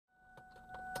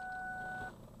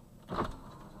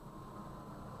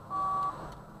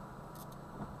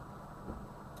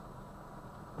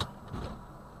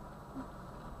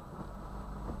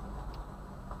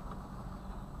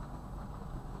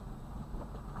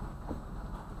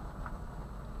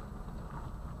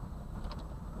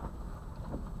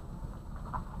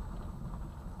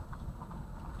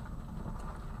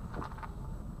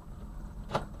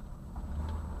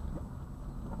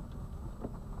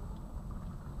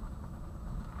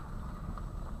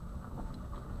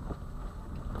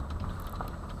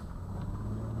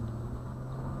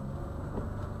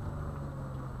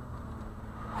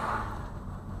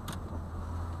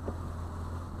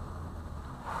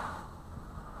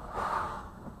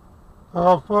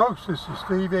Hello folks, this is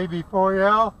Steve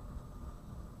AB4L.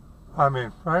 I'm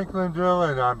in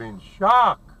Franklinville and I'm in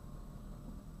shock.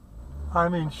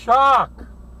 I'm in shock.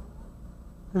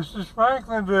 This is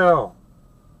Franklinville.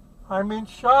 I'm in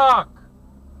shock.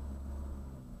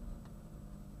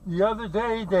 The other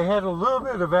day they had a little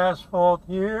bit of asphalt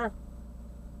here,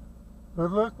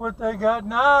 but look what they got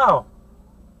now.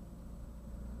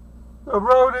 The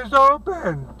road is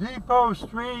open. Depot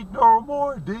Street, no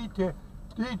more detour.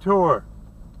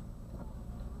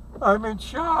 I'm in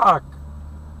shock.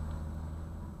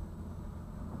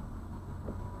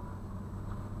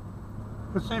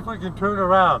 Let's see if we can turn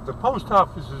around. The post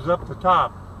office is up the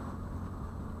top.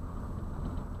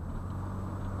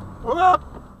 Pull up.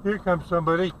 Here comes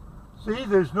somebody. See,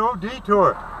 there's no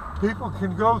detour. People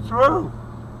can go through.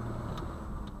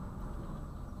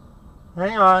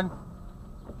 Hang on.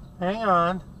 Hang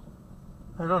on.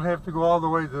 I don't have to go all the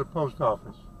way to the post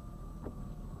office.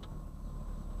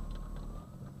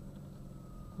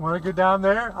 Want to go down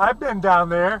there? I've been down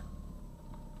there.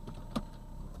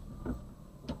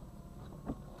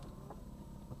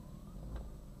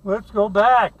 Let's go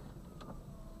back.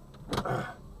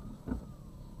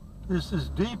 This is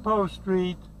Depot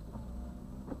Street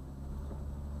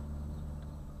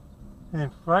in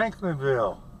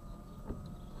Franklinville.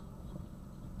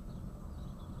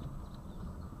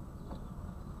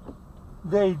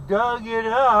 They dug it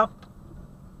up.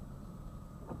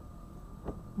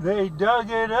 They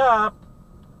dug it up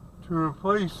to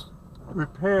replace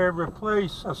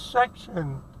a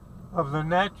section of the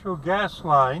natural gas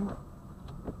line.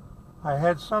 I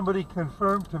had somebody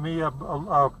confirm to me, a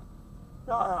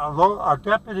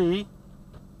deputy,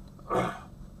 the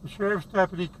sheriff's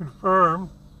deputy confirmed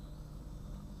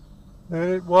that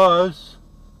it was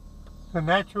the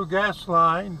natural gas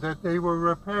line that they were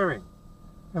repairing.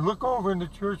 And look over in the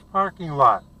church parking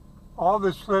lot. All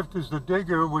that's left is the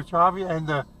digger, and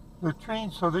the latrine,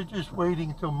 so they're just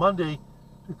waiting until Monday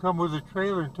to come with a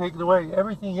trailer and take it away.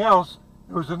 Everything else,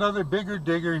 there was another bigger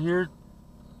digger here.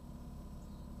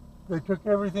 They took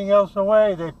everything else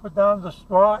away. They put down the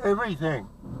straw, everything.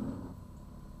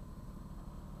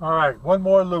 All right, one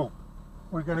more loop.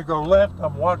 We're going to go left.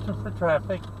 I'm watching for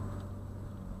traffic.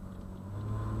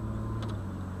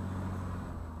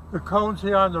 The cones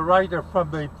here on the right are from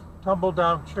the Tumbling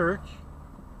Down church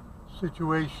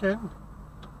situation.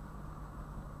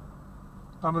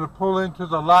 I'm going to pull into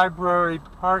the library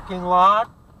parking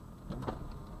lot.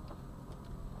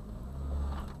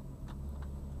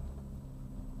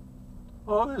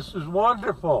 Oh, this is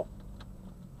wonderful.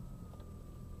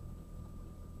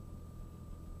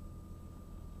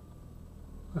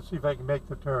 Let's see if I can make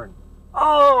the turn.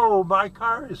 Oh, my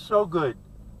car is so good.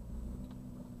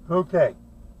 Okay.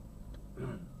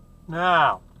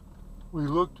 Now, we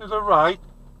look to the right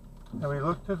and we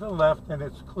look to the left, and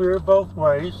it's clear both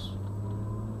ways.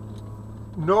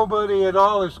 Nobody at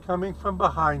all is coming from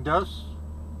behind us.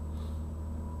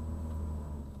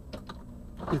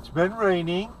 It's been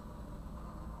raining.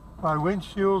 My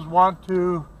windshields want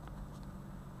to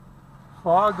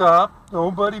fog up.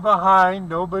 Nobody behind,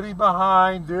 nobody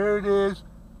behind. There it is.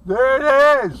 There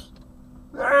it is.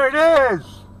 There it is.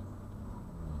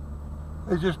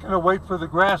 They're just going to wait for the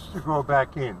grass to grow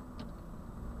back in.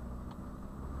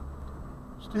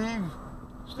 Steve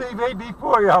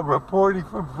AB4L reporting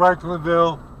from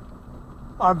Franklinville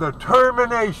on the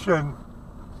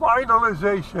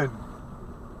finalization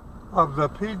of the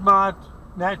Piedmont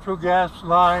natural gas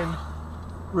line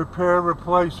repair,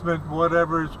 replacement,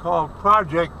 whatever it's called,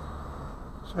 project,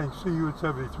 saying see you at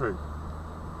 73.